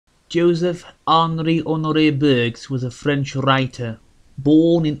Joseph Henri Honoré Boex was a French writer.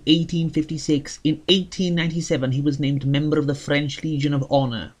 Born in 1856, in 1897 he was named member of the French Legion of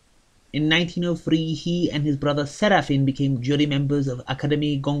Honor. In 1903, he and his brother Séraphin became jury members of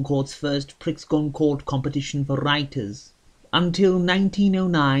Académie Goncourt's first Prix Goncourt competition for writers. Until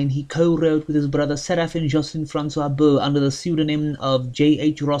 1909, he co-wrote with his brother Séraphin Jocelyn-François Beau under the pseudonym of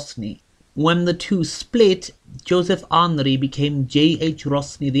J.H. Rosny. When the two split, Joseph Henri became J.H.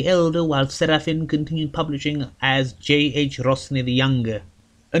 Rosny the Elder, while Séraphin continued publishing as J.H. Rosny the Younger.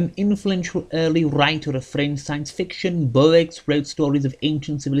 An influential early writer of French science fiction, Boex wrote stories of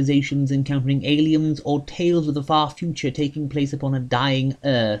ancient civilizations encountering aliens or tales of the far future taking place upon a dying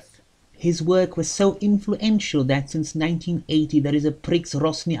Earth. His work was so influential that since 1980 there is a Prix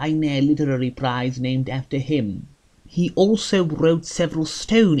Rosny Aine literary prize named after him. He also wrote several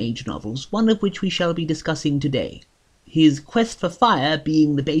Stone Age novels, one of which we shall be discussing today. His Quest for Fire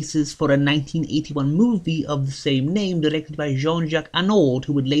being the basis for a 1981 movie of the same name directed by Jean-Jacques Annaud,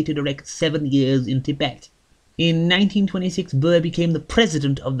 who would later direct 7 Years in Tibet. In 1926, Beau became the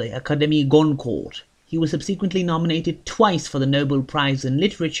president of the Académie Goncourt. He was subsequently nominated twice for the Nobel Prize in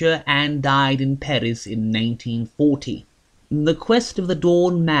Literature and died in Paris in 1940. The Quest of the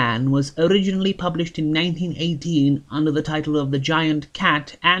Dawn Man was originally published in 1918 under the title of The Giant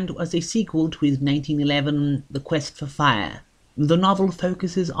Cat and was a sequel to his 1911 The Quest for Fire. The novel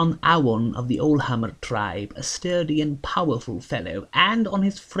focuses on Aoun of the Olhammer tribe, a sturdy and powerful fellow, and on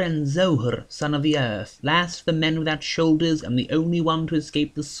his friend Zouhr, son of the earth, last of the men without shoulders and the only one to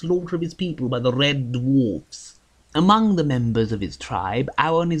escape the slaughter of his people by the red dwarfs. Among the members of his tribe,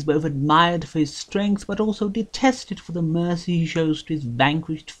 Aoun is both admired for his strength but also detested for the mercy he shows to his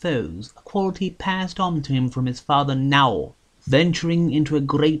vanquished foes, a quality passed on to him from his father Naor. Venturing into a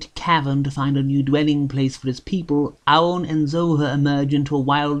great cavern to find a new dwelling place for his people, Aoun and Zouhr emerge into a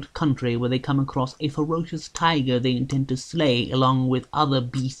wild country where they come across a ferocious tiger they intend to slay, along with other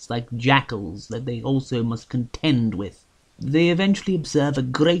beasts like jackals that they also must contend with. They eventually observe a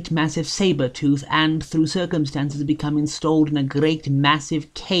great massive saber-tooth and, through circumstances, become installed in a great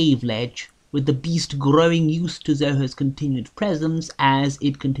massive cave ledge, with the beast growing used to Zouhr's continued presence as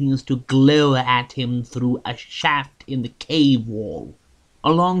it continues to glower at him through a shaft in the cave wall.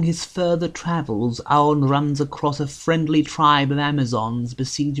 Along his further travels, Aoun runs across a friendly tribe of Amazons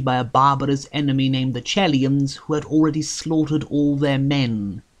besieged by a barbarous enemy named the Chelians, who had already slaughtered all their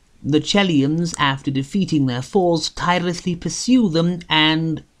men. The Chelians, after defeating their foes, tirelessly pursue them,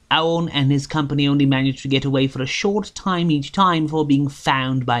 and Aoun and his company only manage to get away for a short time each time before being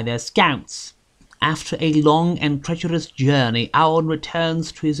found by their scouts. After a long and treacherous journey, Aoun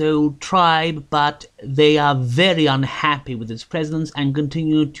returns to his old tribe, but they are very unhappy with his presence and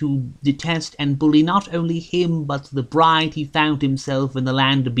continue to detest and bully not only him but the bride he found himself in the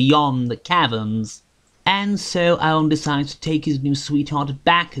land beyond the caverns. And so Aoun decides to take his new sweetheart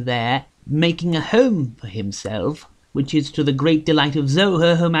back there, making a home for himself, which is to the great delight of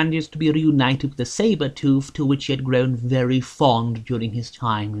Zouhr, who manages to be reunited with the saber-tooth to which he had grown very fond during his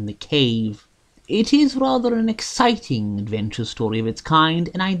time in the cave. It is rather an exciting adventure story of its kind,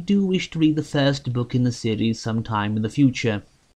 and I do wish to read the first book in the series sometime in the future.